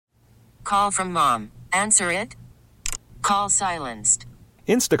call from mom. Answer it. Call silenced.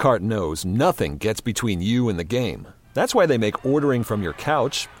 Instacart knows nothing gets between you and the game. That's why they make ordering from your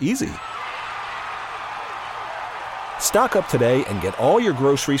couch easy. Stock up today and get all your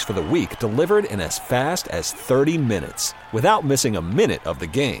groceries for the week delivered in as fast as 30 minutes without missing a minute of the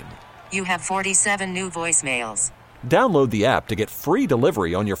game. You have 47 new voicemails. Download the app to get free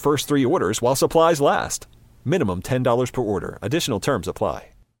delivery on your first 3 orders while supplies last. Minimum $10 per order. Additional terms apply.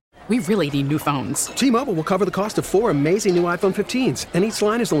 We really need new phones. T-Mobile will cover the cost of 4 amazing new iPhone 15s, and each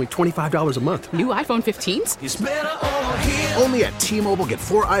line is only $25 a month. New iPhone 15s? It's better over here. Only at T-Mobile, get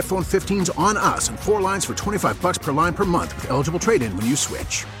 4 iPhone 15s on us and 4 lines for $25 per line per month with eligible trade-in when you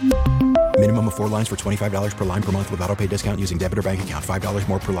switch. Minimum of 4 lines for $25 per line per month with autopay discount using debit or bank account. $5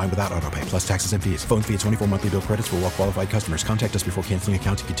 more per line without autopay, plus taxes and fees. Phone fee at 24 monthly bill credits for well-qualified customers. Contact us before canceling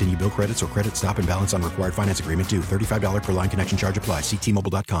account to continue bill credits or credit stop and balance on required finance agreement due. $35 per line connection charge applies. See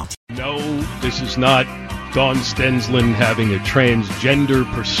T-Mobile.com. No, this is not Dawn Stensland having a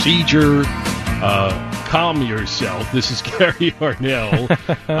transgender procedure. Calm yourself. This is Gary Arnell.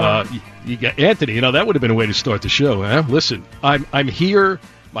 You got Anthony. That would have been a way to start the show. Huh? Listen, I'm here.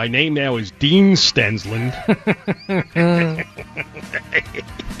 My name now is Dean Stensland.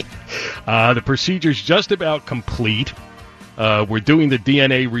 The procedure's just about complete. We're doing the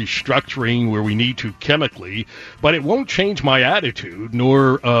DNA restructuring where we need to chemically, but it won't change my attitude,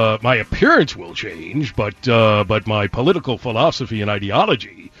 nor my appearance will change, but my political philosophy and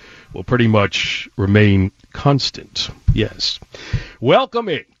ideology will pretty much remain constant. Yes. Welcome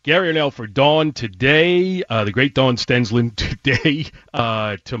in. Gary Arnell for Dawn today, the great Dawn Stensland today,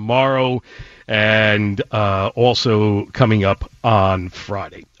 tomorrow, and also coming up on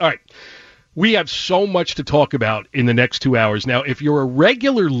Friday. All right. We have so much to talk about in the next 2 hours. Now, if you're a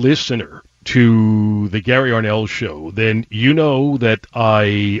regular listener to the Gary Arnell Show, then you know that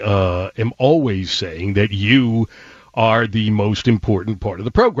I am always saying that you are the most important part of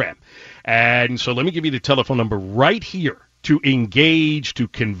the program. And so let me give you the telephone number right here to engage, to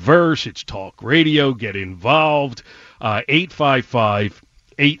converse. It's Talk Radio. Get involved.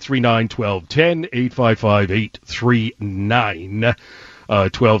 855-839-1210, 855-839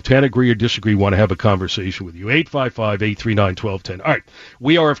 1210. Agree or disagree, want to have a conversation with you. 855-839-1210. All right.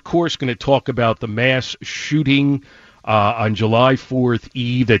 We are, of course, going to talk about the mass shooting on July 4th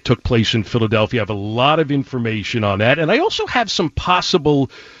Eve that took place in Philadelphia. I have a lot of information on that. And I also have some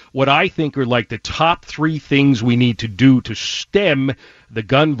possible, what I think are like the top 3 things we need to do to stem the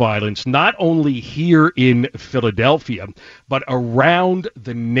gun violence, not only here in Philadelphia, but around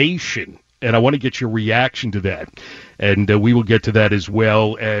the nation. And I want to get your reaction to that. And we will get to that as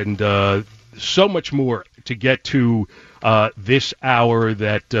well. And so much more to get to this hour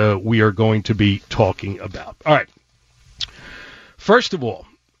that we are going to be talking about. All right. First of all,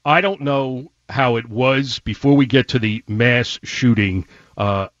 I don't know how it was before we get to the mass shooting.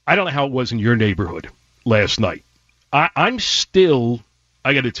 I don't know how it was in your neighborhood last night. I'm still,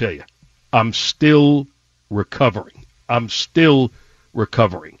 I got to tell you, I'm still recovering. I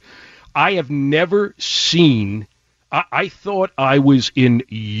have never seen, I thought I was in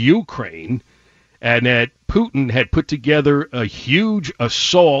Ukraine and that Putin had put together a huge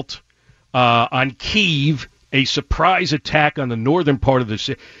assault on Kyiv, a surprise attack on the northern part of the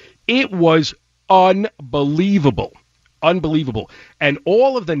city. It was unbelievable. And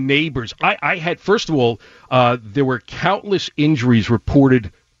all of the neighbors, I had, first of all, there were countless injuries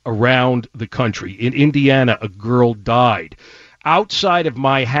reported around the country. In Indiana, a girl died. Outside of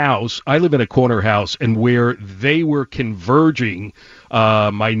my house, I live in a corner house, and where they were converging,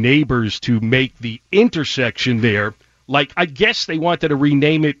 my neighbors, to make the intersection there, like I guess they wanted to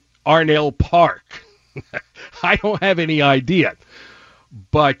rename it Arnell Park. I don't have any idea.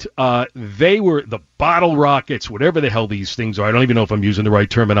 But they were the bottle rockets, whatever the hell these things are. I don't even know if I'm using the right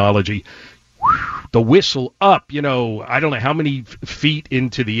terminology. The whistle up, I don't know how many feet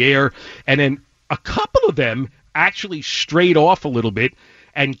into the air. And then a couple of them actually strayed off a little bit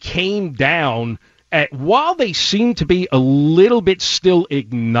and came down while they seemed to be a little bit still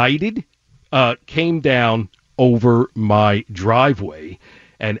ignited, came down over my driveway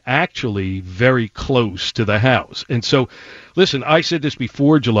and actually very close to the house. And so, listen, I said this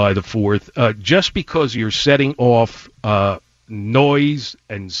before July the 4th, just because you're setting off noise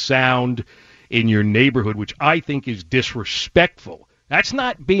and sound in your neighborhood, which I think is disrespectful, that's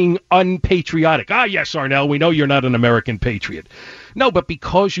not being unpatriotic. Yes, Arnell, we know you're not an American patriot. No, but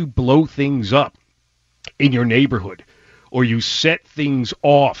because you blow things up in your neighborhood or you set things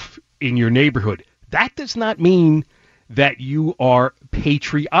off in your neighborhood, that does not mean that you are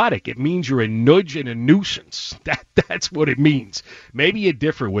patriotic. It means you're a nudge and a nuisance. That's what it means. Maybe you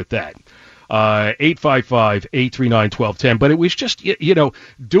differ with that. 855-839-1210. But it was just,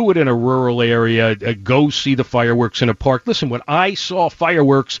 do it in a rural area. Go see the fireworks in a park. Listen, when I saw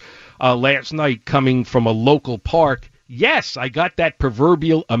fireworks last night coming from a local park, yes, I got that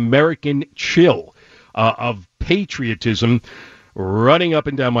proverbial American chill of patriotism running up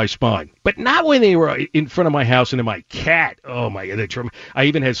and down my spine. But not when they were in front of my house and in my cat. Oh, my God. I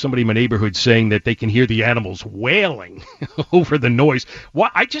even had somebody in my neighborhood saying that they can hear the animals wailing over the noise.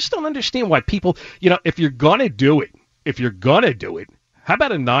 Why? I just don't understand why people, if you're going to do it, how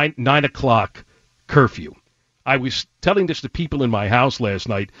about a 9 o'clock curfew? I was telling this to people in my house last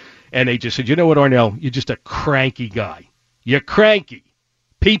night, and they just said, you know what, Arnell, you're just a cranky guy. You're cranky.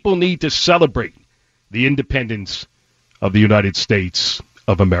 People need to celebrate the independence of the United States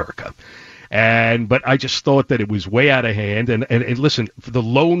of America. But I just thought that it was way out of hand. And listen, for the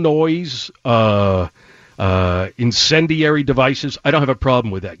low noise, incendiary devices, I don't have a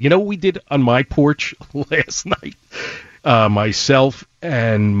problem with that. You know what we did on my porch last night? Myself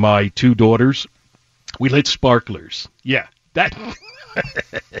and my 2 daughters, we lit sparklers. Yeah, that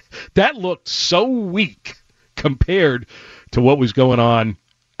that looked so weak compared to what was going on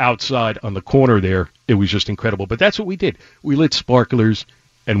outside on the corner there. It was just incredible. But that's what we did. We lit sparklers,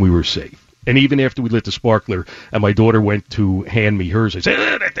 and we were safe. And even after we lit the sparkler, and my daughter went to hand me hers, I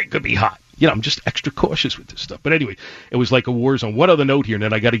said, that thing could be hot. I'm just extra cautious with this stuff. But anyway, it was like a war zone. One other note here, and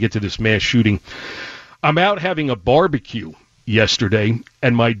then I got to get to this mass shooting. I'm out having a barbecue yesterday,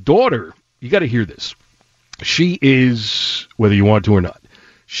 and my daughter, you got to hear this. She is, whether you want to or not,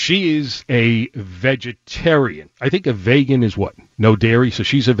 she is a vegetarian. I think a vegan is what? No dairy, so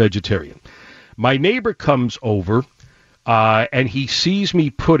she's a vegetarian. My neighbor comes over, and he sees me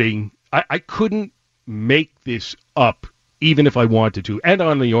putting, I couldn't make this up even if I wanted to. And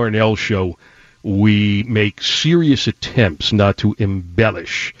on the Arnell show, we make serious attempts not to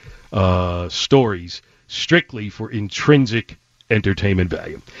embellish stories strictly for intrinsic entertainment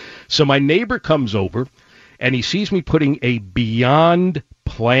value. So my neighbor comes over, and he sees me putting a Beyond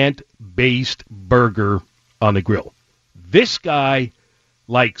plant-based burger on the grill. This guy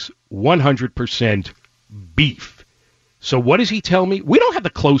likes 100% beef. So what does he tell me? We don't have the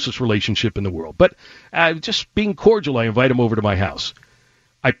closest relationship in the world, but just being cordial, I invite him over to my house.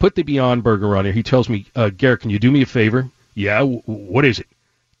 I put the Beyond burger on there. He tells me, Garrett, can you do me a favor? Yeah, what is it?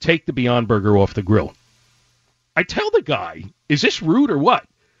 Take the Beyond burger off the grill. I tell the guy, is this rude or what?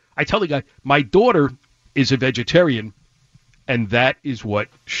 I tell the guy, my daughter is a vegetarian, and that is what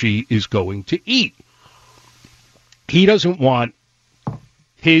she is going to eat. He doesn't want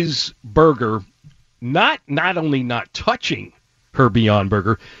his burger not only not touching her Beyond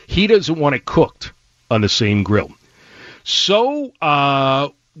burger, he doesn't want it cooked on the same grill. So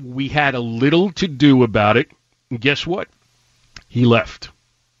we had a little to do about it. And guess what? He left.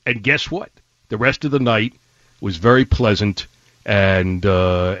 And guess what? The rest of the night was very pleasant and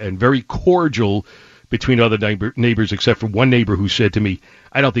very cordial between other neighbors, except for one neighbor who said to me,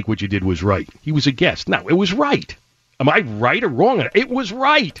 I don't think what you did was right. He was a guest. No, it was right. Am I right or wrong? It was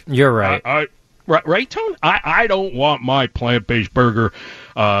right. You're right. Right, Tone? I don't want my plant-based burger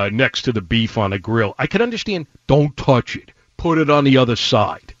next to the beef on a grill. I can understand, don't touch it. Put it on the other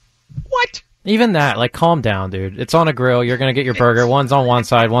side. What? Even that, calm down, dude. It's on a grill. You're going to get your burger. One's on one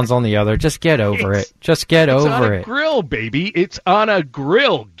side, one's on the other. Just get over it. Just get over it. It's on a grill, baby. It's on a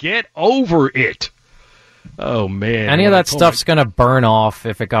grill. Get over it. Oh, man. Any of that stuff's going to burn off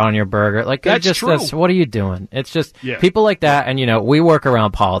if it got on your burger. That's true. What are you doing? It's just people like that, and, we work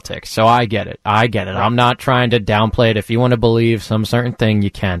around politics, so I get it. Right. I'm not trying to downplay it. If you want to believe some certain thing, you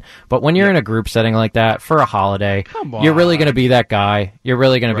can. But when you're in a group setting like that for a holiday, you're really going to be that guy. You're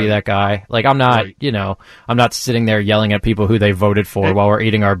really going to be that guy. I'm not, I'm not sitting there yelling at people who they voted for while we're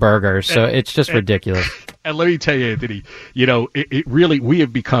eating our burgers, so it's just ridiculous. And let me tell you, Anthony, it really, we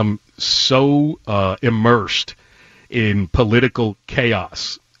have become so immersed in political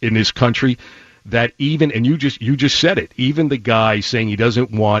chaos in this country that even, and you just said it, even the guy saying he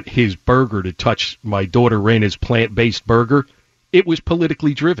doesn't want his burger to touch my daughter Raina's plant-based burger, it was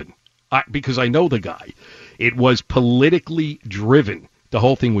politically driven. Because I know the guy. It was politically driven. The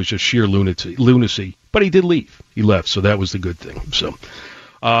whole thing was just sheer lunacy. But he did leave. He left, so that was the good thing. So,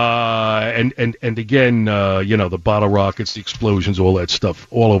 and again, the bottle rockets, the explosions, all that stuff,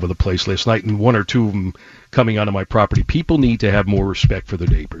 all over the place last night, and one or two of them coming onto my property. People need to have more respect for their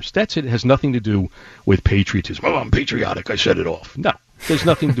neighbors. That's it. It has nothing to do with patriotism. Oh, I'm patriotic. I set it off. No, there's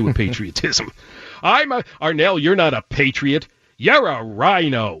nothing to do with patriotism. Arnell, you're not a patriot. You're a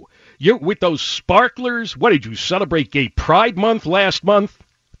rhino. You with those sparklers? What did you celebrate Gay Pride Month last month?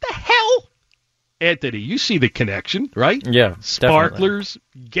 What the hell? Anthony, you see the connection, right? Yeah, sparklers,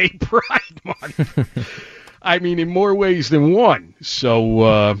 Gay Pride Month. I mean, in more ways than one.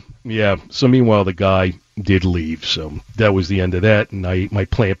 So, So meanwhile, the guy did leave. So that was the end of that. And I ate my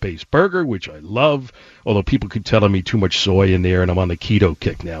plant-based burger, which I love. Although people keep telling me too much soy in there, and I'm on the keto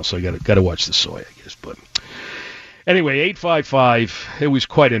kick now. So I got to watch the soy, I guess. But anyway, 855. It was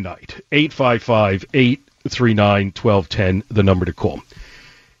quite a night. 855-839-1210. The number to call.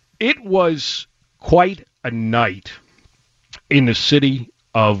 It was quite a night in the city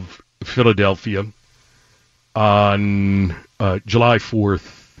of Philadelphia on July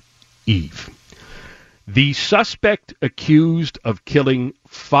 4th Eve. The suspect accused of killing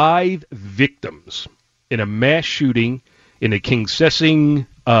 5 victims in a mass shooting in a King Sessing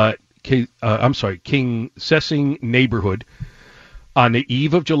neighborhood on the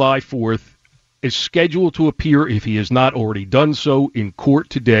eve of July 4th is scheduled to appear, if he has not already done so, in court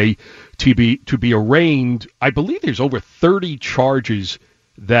today to be arraigned. I believe there's over 30 charges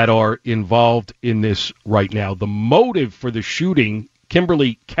that are involved in this right now. The motive for the shooting,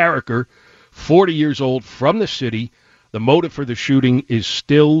 Kimberly Carricker, 40 years old, from the city, the motive for the shooting is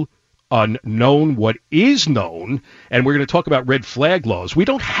still unknown. What is known, and we're going to talk about red flag laws. We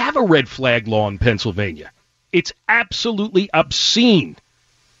don't have a red flag law in Pennsylvania. It's absolutely obscene.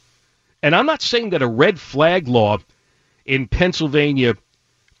 And I'm not saying that a red flag law in Pennsylvania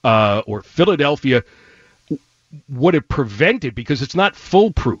or Philadelphia would have prevented, because it's not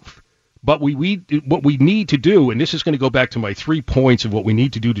foolproof. But what we need to do, and this is going to go back to my 3 points of what we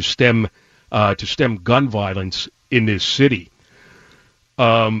need to do to stem gun violence in this city.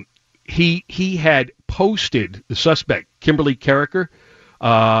 He had posted, the suspect, Kimberly Carricker,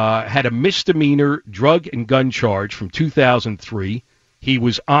 had a misdemeanor drug and gun charge from 2003. He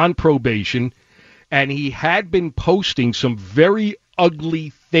was on probation, and he had been posting some very ugly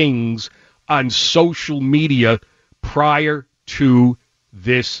things on social media prior to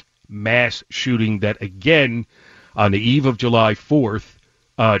this mass shooting that, again, on the eve of July 4th,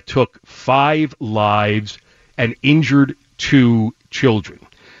 took 5 lives and injured 2 children.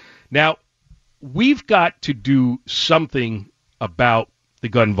 Now, we've got to do something about the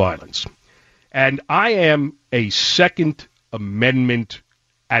gun violence. And I am a Second Amendment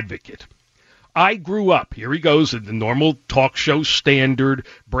advocate. I grew up, here he goes, in the normal talk show standard,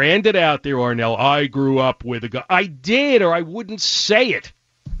 branded out there, Arnell, I grew up with a gun. I did, or I wouldn't say it.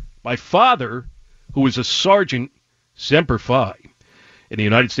 My father, who was a sergeant, Semper Fi, in the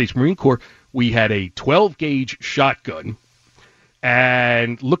United States Marine Corps, we had a 12-gauge shotgun,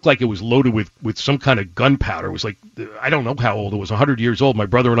 and looked like it was loaded with some kind of gunpowder. It was like, I don't know how old it was, 100 years old. My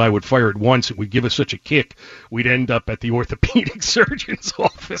brother and I would fire it once. It would give us such a kick, we'd end up at the orthopedic surgeon's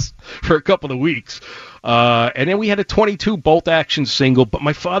office for a couple of weeks. And then we had a 22 bolt-action single, but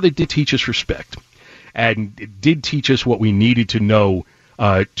my father did teach us respect, and did teach us what we needed to know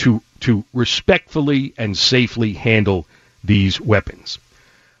to respectfully and safely handle these weapons.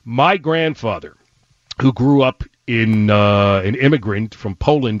 My grandfather, who grew up an immigrant from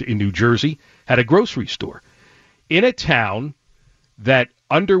Poland in New Jersey, had a grocery store in a town that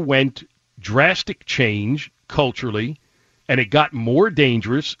underwent drastic change culturally, and it got more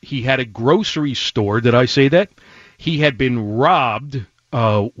dangerous. He had a grocery store, did I say that? He had been robbed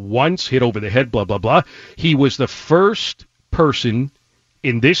once, hit over the head, blah, blah, blah. He was the first person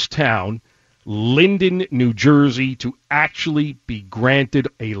in this town, Linden, New Jersey, to actually be granted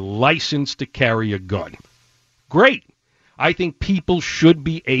a license to carry a gun. Great. I think people should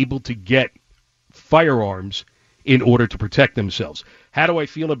be able to get firearms in order to protect themselves. How do I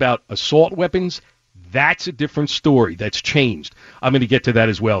feel about assault weapons? That's a different story. That's changed. I'm going to get to that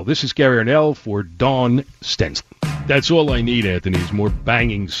as well. This is Gary Arnell for Dawn Stenslin. That's all I need, Anthony, is more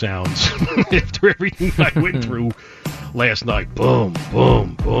banging sounds after everything I went through last night. Boom,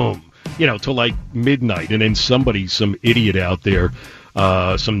 boom, boom. Till like midnight, and then some idiot out there,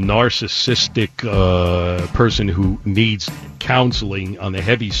 some narcissistic person who needs counseling on the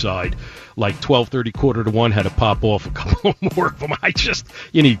heavy side, like 12:30, 1:45, had to pop off a couple more of them.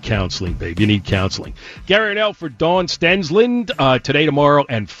 You need counseling, babe. You need counseling. Gary Arnell for Dawn Stenslin, today, tomorrow,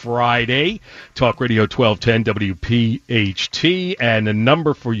 and Friday. Talk Radio 1210 WPHT, and the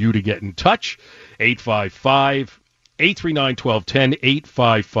number for you to get in touch,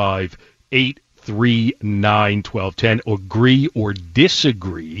 855-839-1210, 855-839-1210. Agree or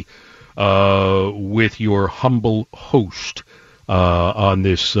disagree with your humble host on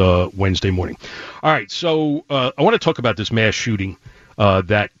this Wednesday morning. All right, so I want to talk about this mass shooting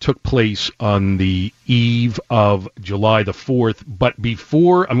that took place on the eve of July the 4th. But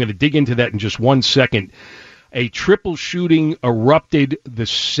before, I'm going to dig into that in just 1 second. A triple shooting erupted the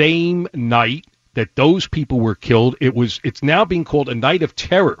same night that those people were killed. It's now being called a night of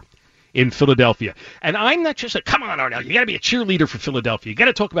terror in Philadelphia. And I'm not just come on, Arnell, you got to be a cheerleader for Philadelphia. You got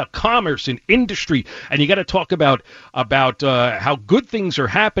to talk about commerce and industry, and you got to talk about how good things are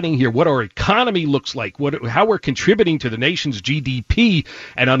happening here, what our economy looks like, how we're contributing to the nation's GDP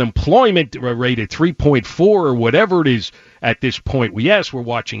and unemployment rate at 3.4 or whatever it is at this point. Yes, we're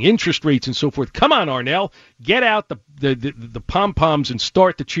watching interest rates and so forth. Come on, Arnell, get out the pom-poms and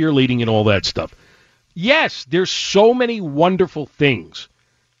start the cheerleading and all that stuff. Yes, there's so many wonderful things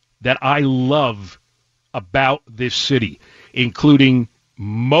that I love about this city, including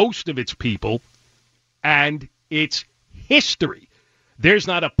most of its people and its history. There's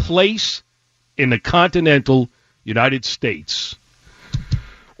not a place in the continental United States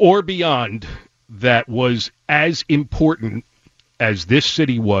or beyond that was as important as this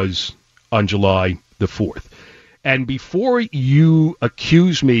city was on July the 4th. And before you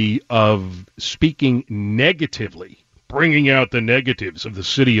accuse me of speaking negatively, bringing out the negatives of the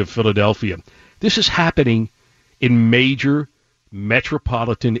city of Philadelphia, this is happening in major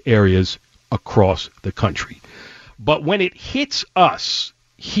metropolitan areas across the country. But when it hits us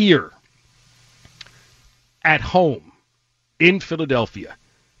here at home in Philadelphia,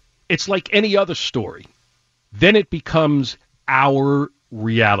 it's like any other story. Then it becomes our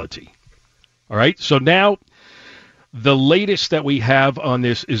reality. All right? So now the latest that we have on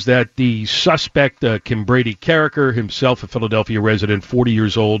this is that the suspect, Kim Brady Carricker, himself a Philadelphia resident, 40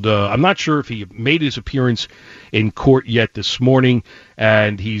 years old, I'm not sure if he made his appearance in court yet this morning,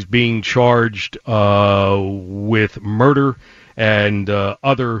 and he's being charged with murder, and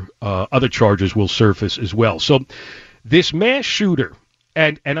other charges will surface as well. So this mass shooter,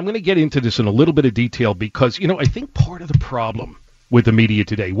 and I'm going to get into this in a little bit of detail because, I think part of the problem with the media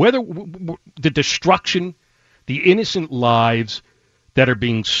today, whether the destruction, the innocent lives that are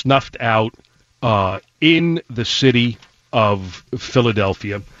being snuffed out in the city of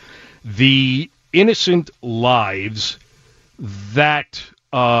Philadelphia, the innocent lives that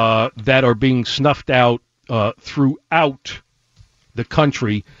are being snuffed out throughout the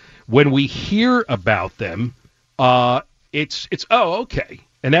country, when we hear about them, it's okay,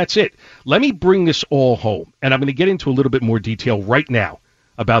 and that's it. Let me bring this all home, and I'm going to get into a little bit more detail right now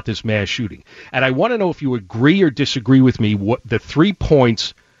about this mass shooting. And I want to know if you agree or disagree with me, what the 3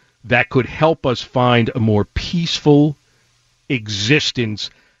 points that could help us find a more peaceful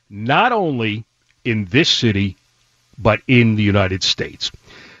existence, not only in this city, but in the United States.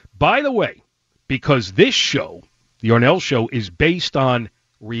 By the way, because this show, the Arnell Show, is based on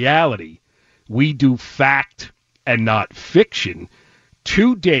reality, we do fact and not fiction.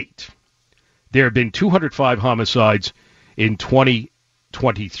 To date, there have been 205 homicides in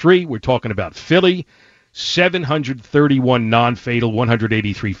 2023. We're talking about Philly, 731 non-fatal,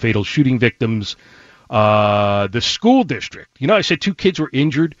 183 fatal shooting victims. The school district. I said 2 kids were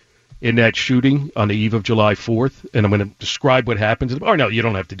injured in that shooting on the eve of July 4th, and I'm going to describe what happened. Oh, no, you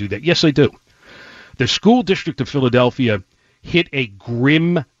don't have to do that. Yes, I do. The school district of Philadelphia hit a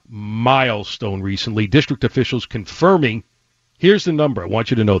grim milestone recently. District officials confirming, here's the number, I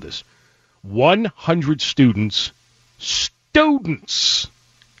want you to know this, 100 students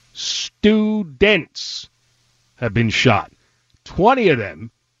have been shot. 20 of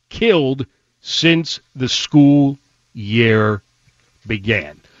them killed since the school year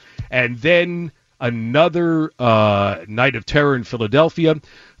began. And then another night of terror in Philadelphia.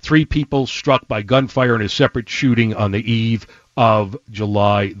 3 people struck by gunfire in a separate shooting on the eve of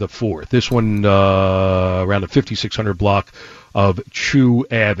July the 4th. This one around the 5600 block of Chew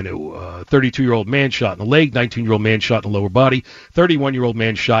Avenue. 32-year-old man shot in the leg, 19-year-old man shot in the lower body, 31-year-old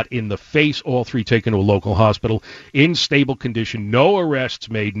man shot in the face, all 3 taken to a local hospital in stable condition. No arrests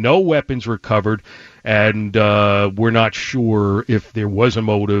made, no weapons recovered, and we're not sure if there was a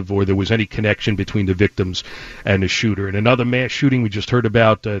motive or there was any connection between the victims and the shooter. And another mass shooting we just heard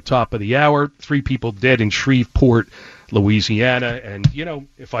about top of the hour, 3 people dead in Shreveport, Louisiana. And,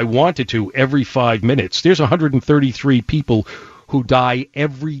 if I wanted to, every 5 minutes, there's 133 people who die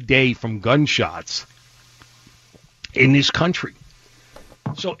every day from gunshots in this country.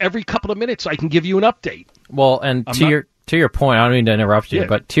 So every couple of minutes, I can give you an update. Well, and to your point, I don't mean to interrupt you,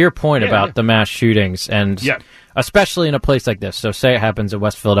 but to your point about the mass shootings, and especially in a place like this, so say it happens in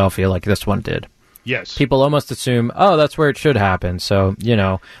West Philadelphia like this one did, Yes. People almost assume, oh, that's where it should happen. So,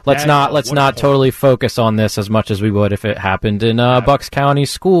 let's not totally focus on this as much as we would if it happened in Bucks County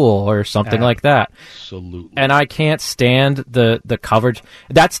School or something like that. Absolutely. And I can't stand the coverage.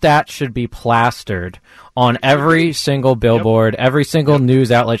 That stat should be plastered on every single billboard. Every single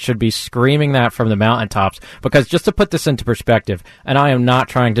news outlet should be screaming that from the mountaintops. Because just to put this into perspective, and I am not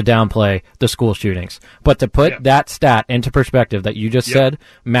trying to downplay the school shootings, but to put that stat into perspective that you just said,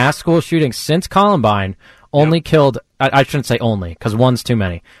 mass school shootings since Columbine only killed, I shouldn't say only, because one's too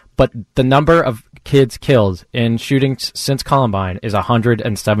many, but the number of kids killed in shootings since Columbine is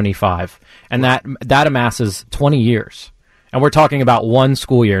 175. And that amasses 20 years. And we're talking about one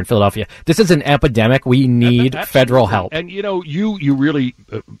school year in Philadelphia. This is an epidemic. We need federal help. And, you really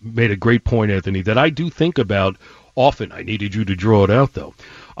made a great point, Anthony, that I do think about often. I needed you to draw it out, though.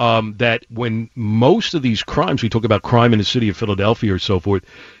 That when most of these crimes, we talk about crime in the city of Philadelphia or so forth,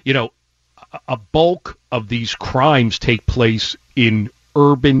 a bulk of these crimes take place in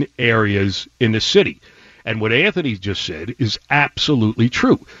urban areas in the city. And what Anthony just said is absolutely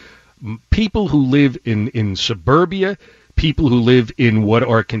true. People who live in suburbia, people who live in what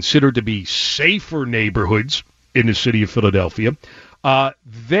are considered to be safer neighborhoods in the city of Philadelphia,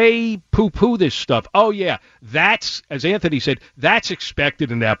 they poo-poo this stuff. Oh, yeah, that's, as Anthony said, that's expected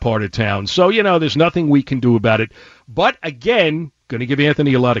in that part of town. So, there's nothing we can do about it. But, again, going to give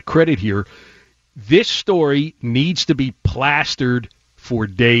Anthony a lot of credit here, this story needs to be plastered for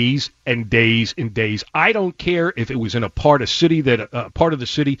days and days and days. I don't care if it was in a part of the city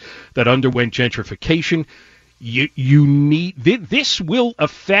that underwent gentrification. You need this will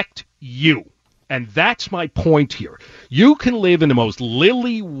affect you, and that's my point here. You can live in the most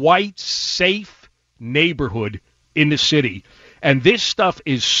lily white, safe neighborhood in the city, and this stuff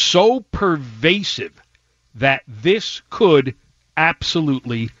is so pervasive that this could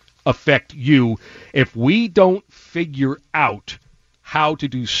absolutely affect you if we don't figure out how to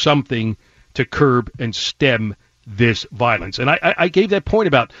do something to curb and stem this violence. And I gave that point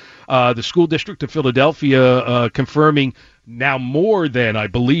about the school district of Philadelphia confirming now more than, I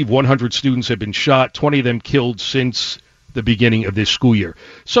believe, 100 students have been shot, 20 of them killed since the beginning of this school year.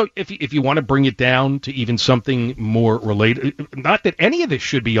 So if you want to bring it down to even something more related, not that any of this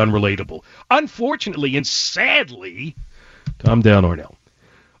should be unrelatable. Unfortunately and sadly, calm down, Ornell,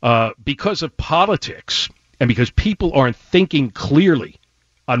 because of politics and because people aren't thinking clearly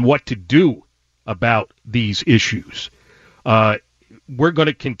on what to do about these issues, we're going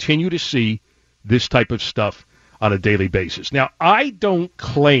to continue to see this type of stuff on a daily basis. Now, I don't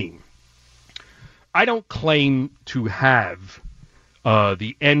claim to have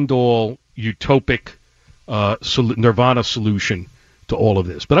the end-all utopic nirvana solution to all of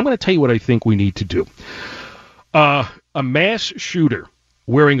this, but I'm going to tell you what I think we need to do. A mass shooter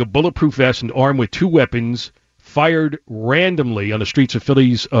wearing a bulletproof vest and armed with two weapons fired randomly on the streets of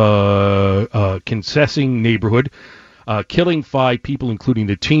Philly's Concessing neighborhood, killing 5 people, including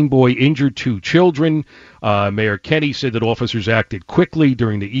the teen boy, injured 2 children. Mayor Kenny said that officers acted quickly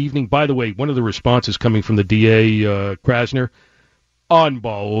during the evening. By the way, one of the responses coming from the DA, Krasner,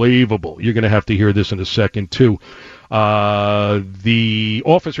 unbelievable. You're going to have to hear this in a second, too. The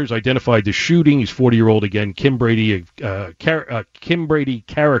officers identified the shooting. He's 40-year-old again, Kim Brady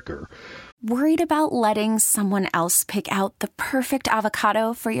Carricker. Worried about letting someone else pick out the perfect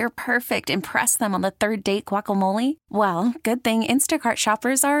avocado for your perfect impress them on the third date guacamole? Well, good thing Instacart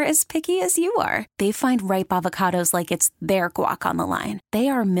shoppers are as picky as you are. They find ripe avocados like it's their guac on the line. They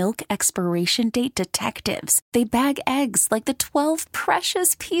are milk expiration date detectives. They bag eggs like the 12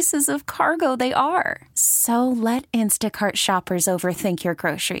 precious pieces of cargo they are. So let Instacart shoppers overthink your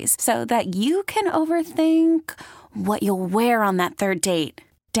groceries so that you can overthink what you'll wear on that third date.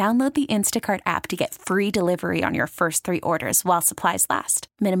 Download the Instacart app to get free delivery on your first 3 orders while supplies last.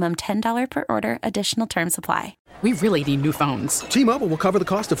 Minimum $10 per order. Additional terms apply. We really need new phones. T-Mobile will cover the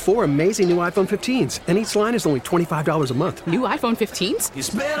cost of 4 amazing new iPhone 15s, and each line is only $25 a month. New iPhone 15s? It's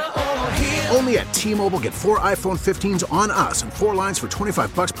better over here. Only at T-Mobile, get 4 iPhone 15s on us and 4 lines for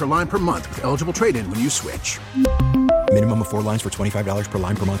 $25 per line per month with eligible trade-in when you switch. Minimum of 4 lines for $25 per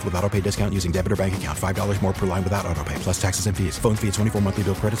line per month with autopay discount using debit or bank account. $5 more per line without autopay, plus taxes and fees. Phone fee at 24 monthly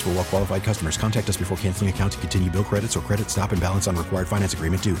bill credits for well-qualified customers. Contact us before canceling account to continue bill credits or credit stop and balance on required finance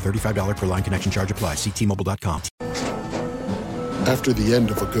agreement due. $35 per line connection charge applies. See T-Mobile.com. After the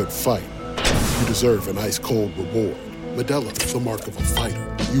end of a good fight, you deserve an ice-cold reward. Modelo is the mark of a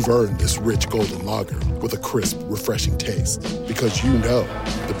fighter. You've earned this rich golden lager with a crisp, refreshing taste. Because you know,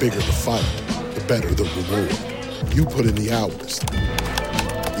 the bigger the fight, the better the reward. You put in the hours,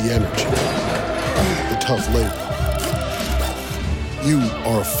 the energy, the tough labor. You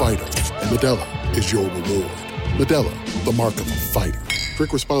are a fighter, and Modelo is your reward. Modelo, the mark of a fighter.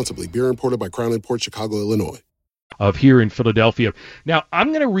 Drink responsibly. Beer imported by Crown Imports, Chicago, Illinois. Of here in Philadelphia. Now, I'm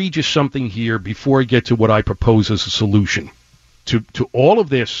going to read you something here before I get to what I propose as a solution to all of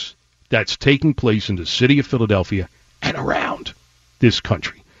this that's taking place in the city of Philadelphia and around this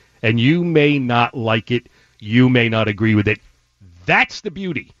country. And you may not like it. You may not agree with it. That's the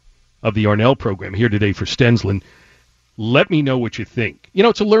beauty of the Arnell program here today for Stensland. Let me know what you think. You know,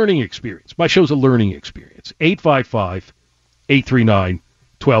 it's a learning experience. My show's a learning experience.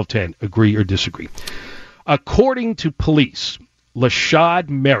 855-839-1210. Agree or disagree. According to police, Lashad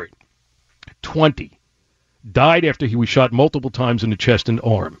Merritt, 20, died after he was shot multiple times in the chest and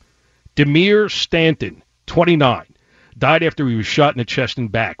arm. Demir Stanton, 29, died after he was shot in the chest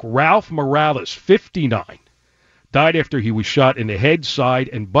and back. Ralph Morales, 59, died after he was shot in the head, side,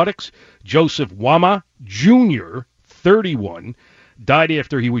 and buttocks. Joseph Wama Jr., 31, died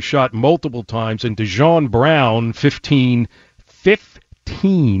after he was shot multiple times. And Dejon Brown, 15,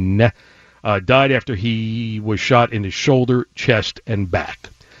 died after he was shot in his shoulder, chest, and back.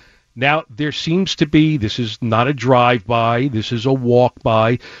 Now, there seems to be, this is not a drive-by, this is a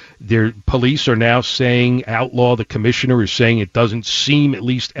walk-by. Police are now saying, Outlaw, the commissioner, is saying it doesn't seem, at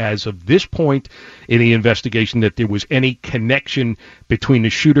least as of this point in the investigation, that there was any connection between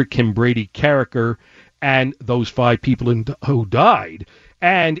the shooter, Kim Brady Carricker, and those 5 people who died.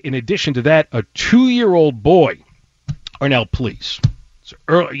 And in addition to that, a 2-year-old boy, Arnell Police. So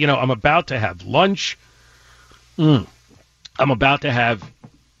early, I'm about to have lunch. I'm about to have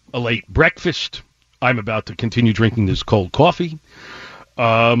a late breakfast. I'm about to continue drinking this cold coffee.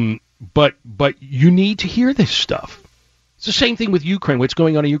 But you need to hear this stuff. It's the same thing with Ukraine, what's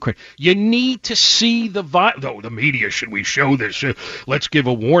going on in Ukraine. You need to see the the media, should we show this? Let's give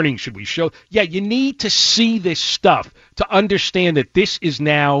a warning, should we show? Yeah, you need to see this stuff to understand that this is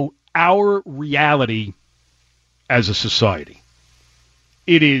now our reality as a society.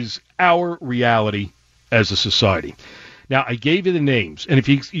 It is our reality as a society. Now, I gave you the names, and if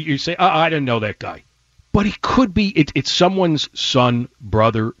you say, I didn't know that guy. But it could be, it's someone's son,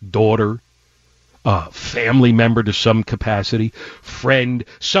 brother, daughter, family member to some capacity, friend,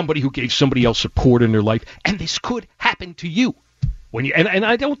 somebody who gave somebody else support in their life. And this could happen to you. And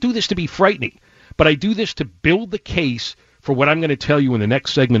I don't do this to be frightening, but I do this to build the case for what I'm going to tell you in the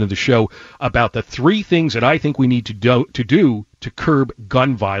next segment of the show about the 3 things that I think we need to do to curb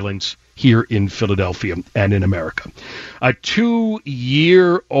gun violence here in Philadelphia and in America. A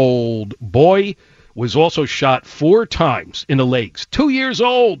 2-year-old boy was also shot 4 times in the legs. 2 years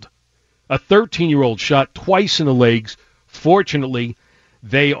old. A 13-year-old shot twice in the legs. Fortunately,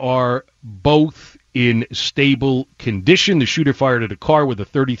 they are both in stable condition. The shooter fired at a car with a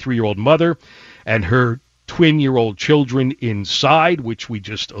 33-year-old mother and her twin-year-old children inside, which we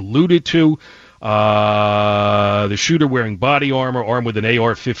just alluded to. The shooter wearing body armor, armed with an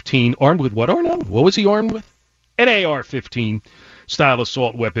AR-15. Armed with what, Arnold? What was he armed with? An AR-15 style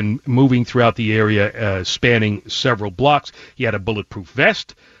assault weapon, moving throughout the area, spanning several blocks. He had a bulletproof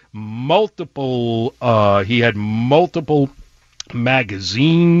vest. He had multiple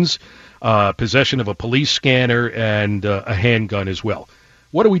magazines, possession of a police scanner, and a handgun as well.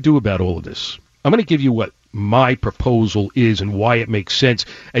 What do we do about all of this? I'm going to give you what my proposal is and why it makes sense,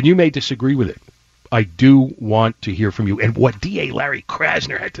 and you may disagree with it. I do want to hear from you. And what D.A. Larry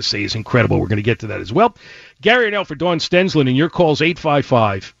Krasner had to say is incredible. We're going to get to that as well. Gary Arnell for Dawn Stensland, and your call's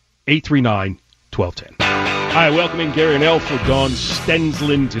 855-839-1210. Hi, welcome in Gary Arnell for Dawn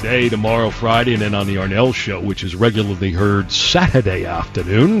Stensland today, tomorrow, Friday, and then on the Arnell Show, which is regularly heard Saturday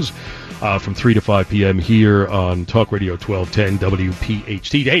afternoons from 3 to 5 p.m. here on TalkRadio 1210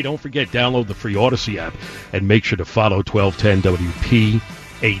 WPHT. Hey, don't forget, download the free Audacy app and make sure to follow 1210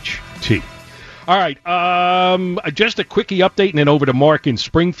 WPHT. All right, just a quickie update and then over to Mark in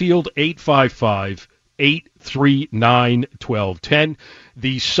Springfield, 855-839-1210.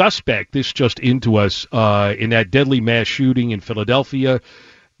 The suspect, this just into us, in that deadly mass shooting in Philadelphia,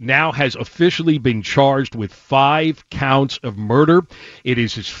 now has officially been charged with 5 counts of murder. It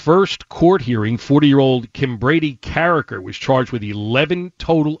is his first court hearing. 40-year-old Kim Brady Carricker was charged with 11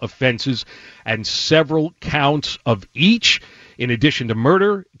 total offenses and several counts of each. In addition to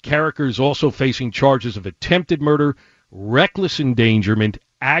murder, Carricker is also facing charges of attempted murder, reckless endangerment,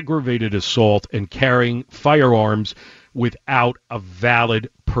 aggravated assault, and carrying firearms without a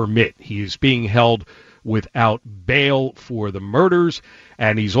valid permit. He is being held without bail for the murders,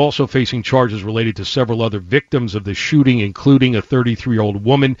 and he's also facing charges related to several other victims of the shooting, including a 33-year-old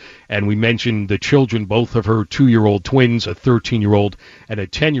woman, and we mentioned the children, both of her 2-year-old twins, a 13-year-old and a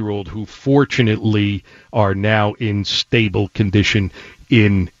 10-year-old, who fortunately are now in stable condition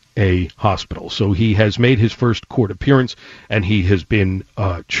in a hospital. So he has made his first court appearance, and he has been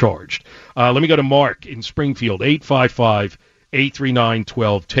charged. Let me go to Mark in Springfield,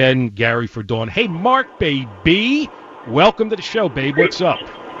 855-839-1210. Gary for Dawn. Hey, Mark, baby. Welcome to the show, babe. What's up?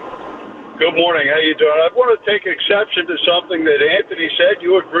 Good morning. How you doing? I want to take exception to something that Anthony said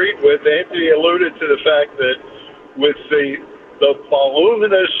you agreed with. Anthony alluded to the fact that with the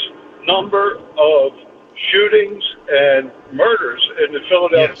voluminous number of shootings and murders in the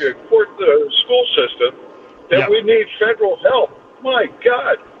Philadelphia school system, that we need federal help. My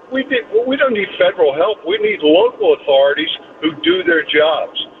God, we don't need federal help. We need local authorities who do their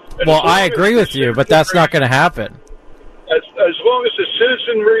jobs. And well, I agree with you, but that's not going to happen. As long as the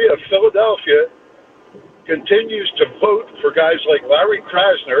citizenry of Philadelphia continues to vote for guys like Larry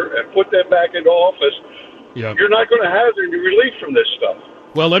Krasner and put them back into office, you're not going to have any relief from this stuff.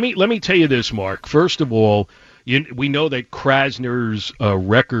 Well, let me tell you this, Mark. First of all, we know that Krasner's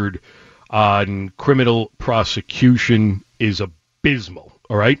record on criminal prosecution is abysmal,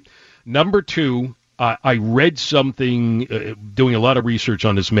 all right? Number two, I read something, doing a lot of research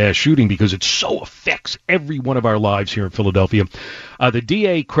on this mass shooting because it so affects every one of our lives here in Philadelphia. The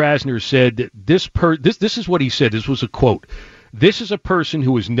DA Krasner said that this is what he said. This was a quote. "This is a person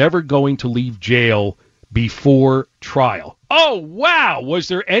who is never going to leave jail before trial." Oh, wow. Was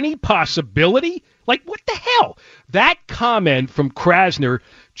there any possibility? Like, what the hell? That comment from Krasner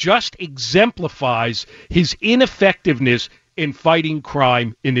just exemplifies his ineffectiveness in fighting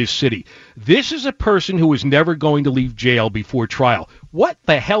crime in this city. This is a person who is never going to leave jail before trial. What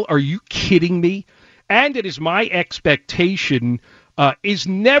the hell? Are you kidding me? And it is my expectation is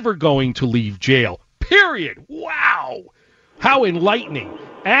never going to leave jail. Period. Wow. How enlightening.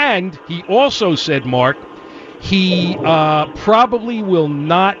 And he also said, Mark, he probably will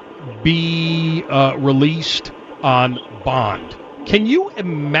not be released on bond. Can you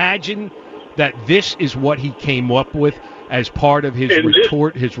imagine that this is what he came up with as part of his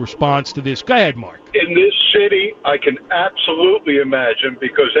his response to this? Go ahead, Mark. In this city, I can absolutely imagine,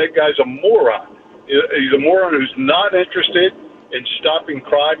 because that guy's a moron. He's a moron who's not interested in stopping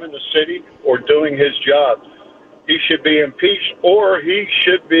crime in the city or doing his job. He should be impeached, or he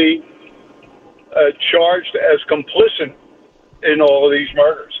should be charged as complicit in all of these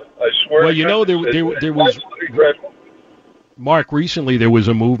murders. I swear. Well, you know, there was, Mark, recently there was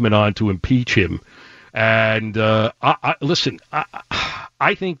a movement on to impeach him. And I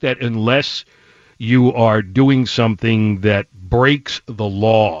think that unless you are doing something that breaks the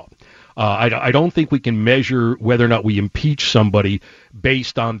law, I don't think we can measure whether or not we impeach somebody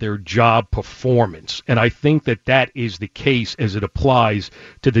based on their job performance. And I think that that is the case as it applies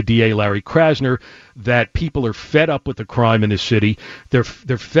to the DA Larry Krasner, that people are fed up with the crime in the city. They're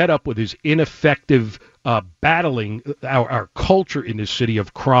fed up with his ineffective battling our culture in this city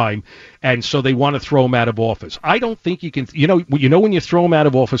of crime, and so they want to throw him out of office. I don't think you can, when you throw him out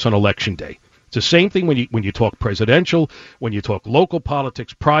of office on Election Day. It's the same thing when you talk presidential, when you talk local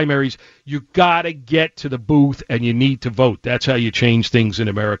politics, primaries. You got to get to the booth and you need to vote. That's how you change things in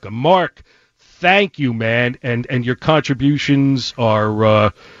America. Mark, thank you, man, and your contributions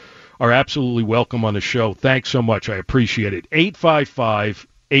are absolutely welcome on the show. Thanks so much. I appreciate it.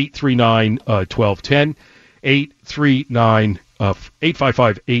 855-839-1210,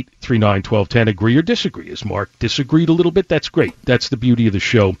 855-839-1210. Agree or disagree? As Mark disagreed a little bit, that's great. That's the beauty of the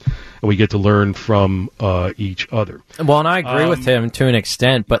show, and we get to learn from each other. Well, and I agree with him to an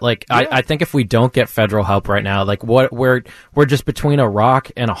extent, but I think if we don't get federal help right now, we're just between a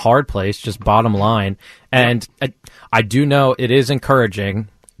rock and a hard place, just bottom line. And I do know it is encouraging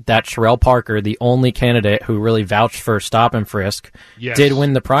that Sherrell Parker, the only candidate who really vouched for stop and frisk, did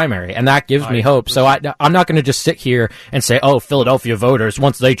win the primary. And that gives me hope. So I'm not going to just sit here and say, oh, Philadelphia voters,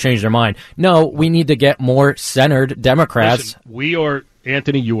 once they change their mind. No, we need to get more centered Democrats. Listen,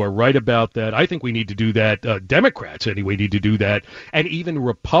 Anthony, you are right about that. I think we need to do that. Democrats, anyway, need to do that. And even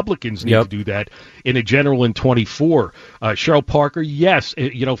Republicans need to do that in a general in 24. Sherrell Parker, yes,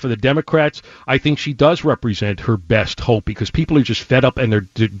 for the Democrats, I think she does represent her best hope, because people are just fed up and they're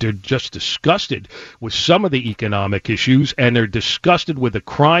just disgusted with some of the economic issues, and they're disgusted with the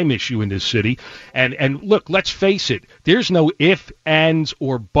crime issue in this city. And look, let's face it, there's no ifs, ands,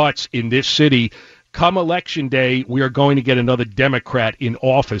 or buts in this city. Come Election Day, we are going to get another Democrat in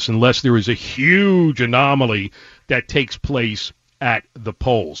office unless there is a huge anomaly that takes place at the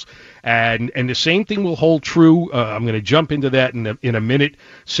polls. And the same thing will hold true. I'm going to jump into that in a minute.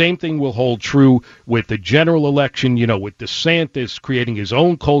 Same thing will hold true with the general election, with DeSantis creating his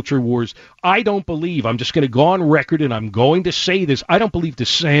own culture wars. I don't believe, I'm just going to go on record and I'm going to say this, I don't believe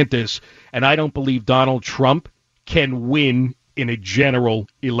DeSantis and I don't believe Donald Trump can win in a general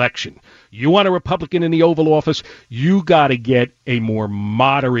election. You want a Republican in the Oval Office, you got to get a more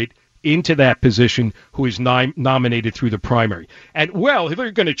moderate into that position who is nominated through the primary. And, well,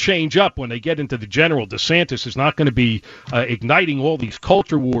 they're going to change up when they get into the general. DeSantis is not going to be igniting all these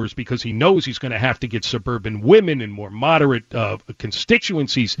culture wars because he knows he's going to have to get suburban women and more moderate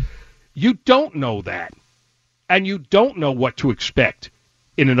constituencies. You don't know that. And you don't know what to expect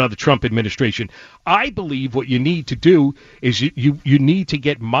in another Trump administration. I believe what you need to do is you need to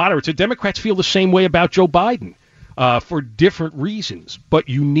get moderates. The Democrats feel the same way about Joe Biden for different reasons, but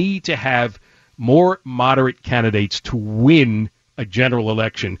you need to have more moderate candidates to win a general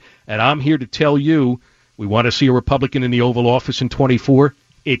election. And I'm here to tell you, we want to see a Republican in the Oval Office in 24.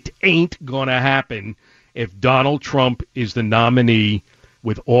 It ain't going to happen if Donald Trump is the nominee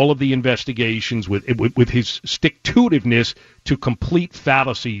with all of the investigations, with his stick-to-itiveness to complete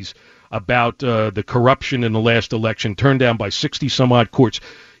fallacies about the corruption in the last election, turned down by 60-some-odd courts.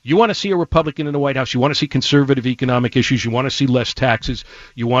 You want to see a Republican in the White House. You want to see conservative economic issues. You want to see less taxes.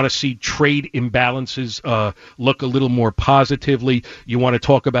 You want to see trade imbalances look a little more positively. You want to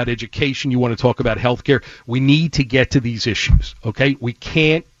talk about education. You want to talk about health care. We need to get to these issues, okay? We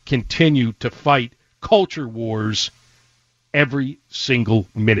can't continue to fight culture wars every single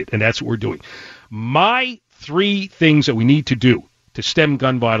minute, and that's what we're doing. My 3 things that we need to do to stem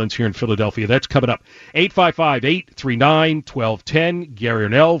gun violence here in Philadelphia, that's coming up. 855-839-1210. Gary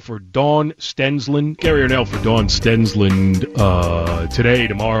Arnell for Dawn Stensland. Gary Arnell for Dawn Stensland today,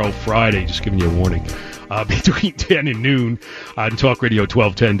 tomorrow, Friday, just giving you a warning. Between 10 and noon on Talk Radio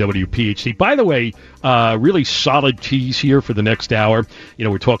 1210 WPHT. By the way, really solid tease here for the next hour.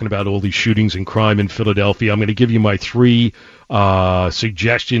 We're talking about all these shootings and crime in Philadelphia. I'm going to give you my 3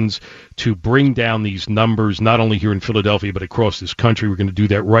 suggestions to bring down these numbers, not only here in Philadelphia, but across this country. We're going to do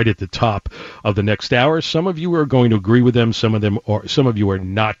that right at the top of the next hour. Some of you are going to agree with them. Some of you are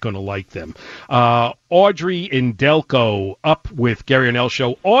not going to like them. Audrey in Delco up with Gary Arnell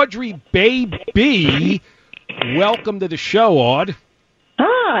Show. Audrey, baby, welcome to the show, Aud.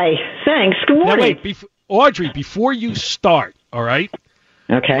 Hi, thanks. Good morning. Now, wait, Audrey, before you start, all right?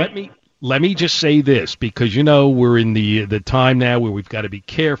 Okay. Let me just say this, because, we're in the time now where we've got to be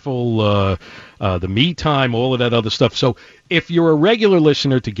careful, the me time, all of that other stuff. So if you're a regular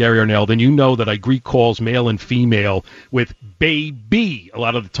listener to Gary Arnell, then you know that I greet calls male and female with baby a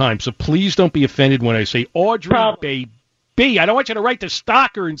lot of the time. So please don't be offended when I say Audrey, baby. I don't want you to write to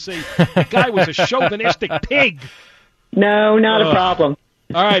Stalker and say the guy was a chauvinistic pig. No, not a problem.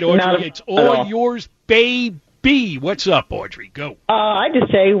 All right, Audrey, it's all yours, baby. What's up, Audrey? Go. I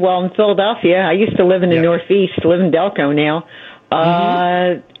just say, well, in Philadelphia, I used to live in the Northeast, live in Delco now.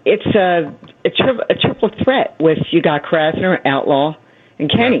 It's a triple threat with you got Krasner, Outlaw,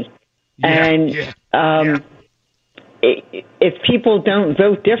 and Kenny. If people don't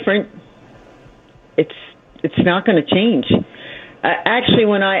vote different, it's not going to change. Actually,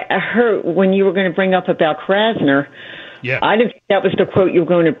 when I heard when you were going to bring up about Krasner, I didn't think that was the quote you were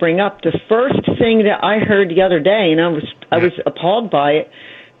going to bring up. The first thing that I heard the other day, and I was appalled by it,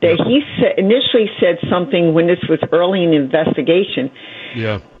 that he initially said something when this was early in the investigation.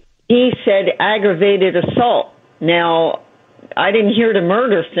 Yeah. He said aggravated assault. Now, I didn't hear the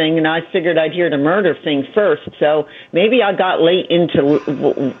murder thing, and I figured I'd hear the murder thing first. So maybe I got late into,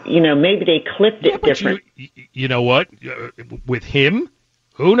 maybe they clipped it different. You know what? With him,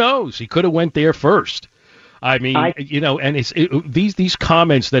 who knows? He could have went there first. I mean, and these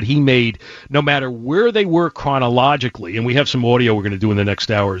comments that he made, no matter where they were chronologically, and we have some audio we're going to do in the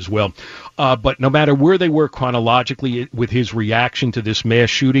next hour as well, but no matter where they were chronologically with his reaction to this mass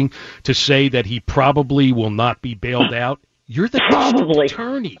shooting, to say that he probably will not be bailed out, you're the district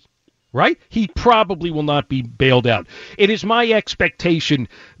attorney, right? He probably will not be bailed out. It is my expectation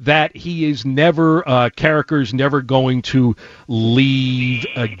that he is never, Carricker's never going to leave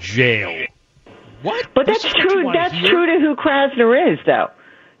a jail. What? But that's true. That's true to who Krasner is, though,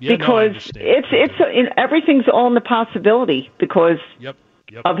 because everything's all in the possibility because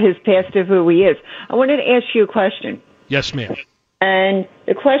of his past of who he is. I wanted to ask you a question. Yes, ma'am. And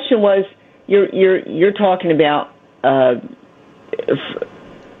the question was, you're talking about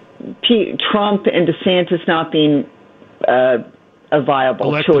Trump and DeSantis not being a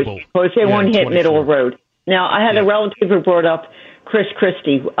viable choice because they won't hit middle of the road. Now, I had a relative who brought up Chris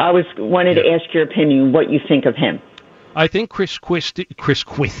Christie. I wanted to ask your opinion, what you think of him. I think Chris Christie.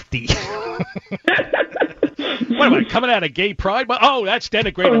 What am I, coming out of gay pride? Oh, that's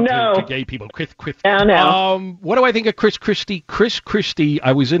denigrating to gay people. Chris Christie. No. What do I think of Chris Christie? Chris Christie,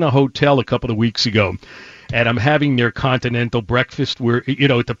 I was in a hotel a couple of weeks ago, and I'm having their continental breakfast where,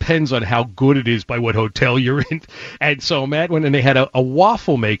 it depends on how good it is by what hotel you're in. And so I'm at one, and they had a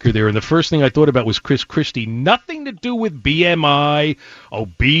waffle maker there, and the first thing I thought about was Chris Christie. Nothing to do with BMI,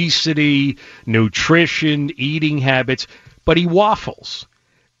 obesity, nutrition, eating habits, but he waffles.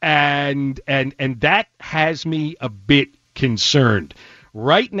 And that has me a bit concerned.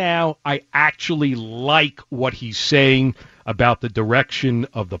 Right now, I actually like what he's saying about the direction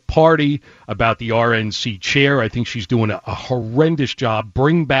of the party, about the RNC chair. I think she's doing a horrendous job.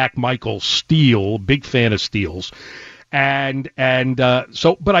 Bring back Michael Steele, big fan of Steele's. But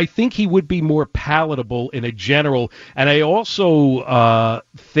I think he would be more palatable in a general. And I also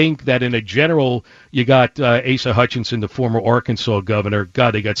think that in a general, you got Asa Hutchinson, the former Arkansas governor.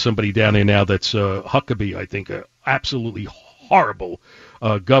 God, they got somebody down there now that's Huckabee, I think, absolutely horrible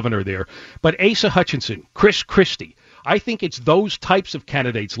governor there. But Asa Hutchinson, Chris Christie, I think it's those types of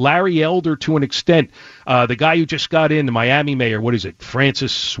candidates. Larry Elder, to an extent, the guy who just got in, the Miami mayor,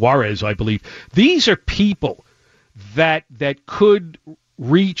 Francis Suarez, I believe. These are people that could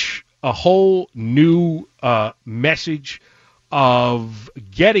reach a whole new message of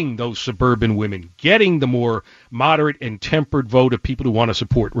getting those suburban women, getting the more moderate and tempered vote of people who want to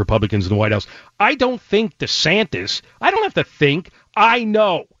support Republicans in the White House. I don't think DeSantis, I don't have to think, I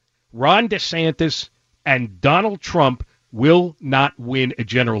know Ron DeSantis and Donald Trump will not win a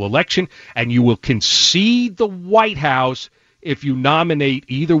general election, and you will concede the White House if you nominate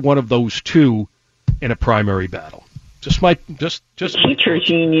either one of those two in a primary battle. Just teachers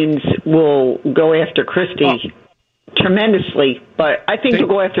unions will go after Christie tremendously, but I think they'll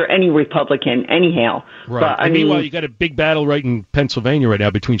go after any Republican anyhow. Right. But, meanwhile, you got a big battle right in Pennsylvania right now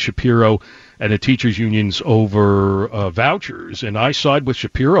between Shapiro and the teachers unions over vouchers, and I side with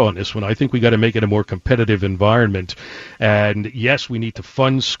Shapiro on this one. I think we got to make it a more competitive environment. And yes, we need to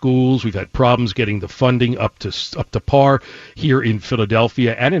fund schools. We've had problems getting the funding up to par here in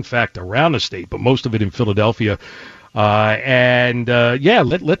Philadelphia, and in fact around the state, but most of it in Philadelphia. Let's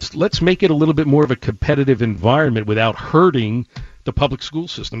make it a little bit more of a competitive environment without hurting the public school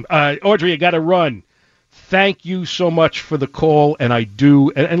system. Audrey, I got to run. Thank you so much for the call, and I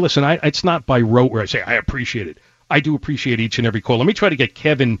do. And listen, it's not by rote where I say I appreciate it. I do appreciate each and every call. Let me try to get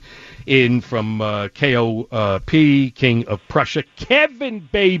Kevin in from KOP, King of Prussia. Kevin,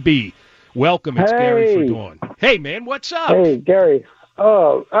 baby, welcome. It's Gary for Dawn. Hey, man, what's up? Hey, Gary.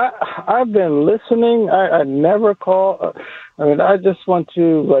 Oh, I've been listening. I never call. I just want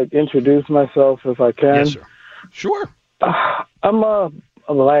to introduce myself if I can. Yes, sir. Sure. I'm a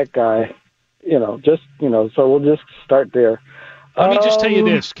black guy, so we'll just start there. Let me just tell you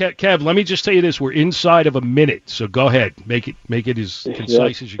this, Kev. Let me just tell you this. We're inside of a minute, so go ahead. Make it as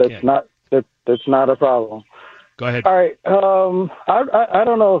concise as you can. That's not a problem. Go ahead. All right. I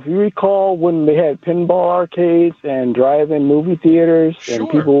don't know if you recall when they had pinball arcades and drive-in movie theaters, and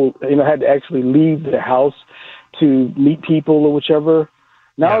people, had to actually leave their house to meet people or whichever.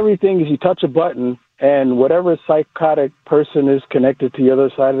 Now everything is you touch a button, and whatever psychotic person is connected to the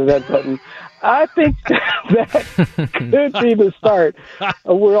other side of that button, I think that could be the start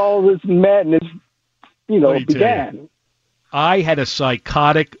of where all this madness, began. I had a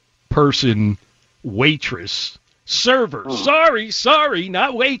psychotic person, server. Sorry,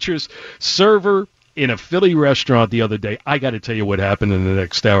 not waitress. Server in a Philly restaurant the other day. I got to tell you what happened in the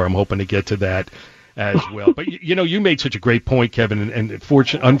next hour. I'm hoping to get to that as well. But, you made such a great point, Kevin, and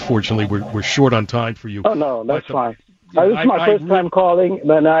unfortunately, we're short on time for you. Oh, no, that's fine. This is my first time calling,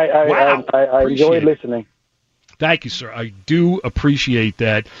 and I enjoyed listening. Thank you, sir. I do appreciate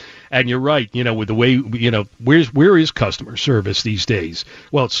that. And you're right, with the way, where is customer service these days?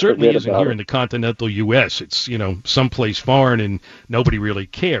 Well, it certainly isn't here in the continental U.S. It's, someplace foreign and nobody really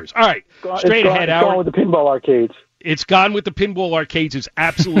cares. All right, straight ahead. It's gone with the pinball arcades. It's gone with the pinball arcades is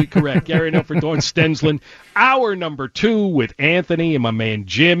absolutely correct. Gary and for Dawn Stensland. Hour number 2 with Anthony and my man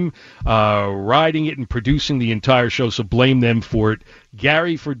Jim riding it and producing the entire show, so blame them for it.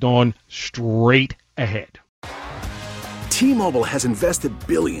 Gary for Dawn, straight ahead. T-Mobile has invested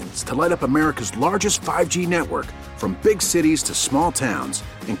billions to light up America's largest 5G network, from big cities to small towns,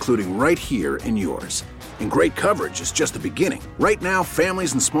 including right here in yours. And great coverage is just the beginning. Right now,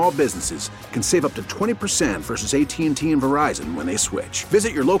 families and small businesses can save up to 20% versus AT&T and Verizon when they switch.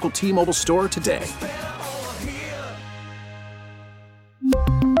 Visit your local T-Mobile store today.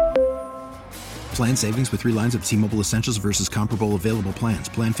 Plan savings with 3 lines of T-Mobile Essentials versus comparable available plans.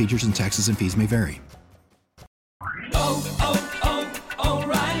 Plan features and taxes and fees may vary.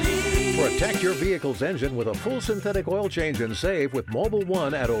 Protect your vehicle's engine with a full synthetic oil change and save with Mobile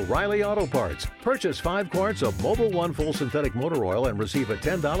One at O'Reilly Auto Parts. Purchase 5 quarts of Mobile One full synthetic motor oil and receive a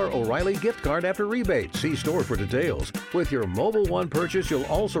 $10 O'Reilly gift card after rebate. See store for details. With your Mobile One purchase, you'll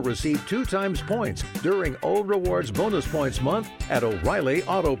also receive 2 times points during O Rewards Bonus Points Month at O'Reilly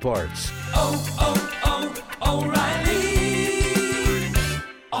Auto Parts. O'Reilly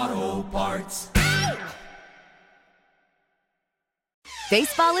Auto Parts.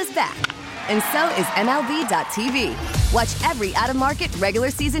 Baseball is back, and so is MLB.tv. Watch every out-of-market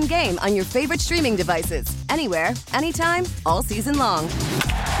regular season game on your favorite streaming devices, anywhere, anytime, all season long.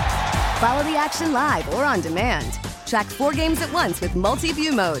 Follow the action live or on demand. Track 4 games at once with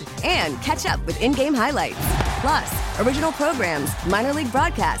multi-view mode and catch up with in-game highlights. Plus, original programs, minor league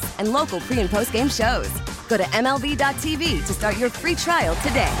broadcasts, and local pre- and post-game shows. Go to MLB.tv to start your free trial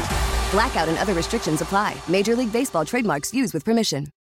today. Blackout and other restrictions apply. Major League Baseball trademarks used with permission.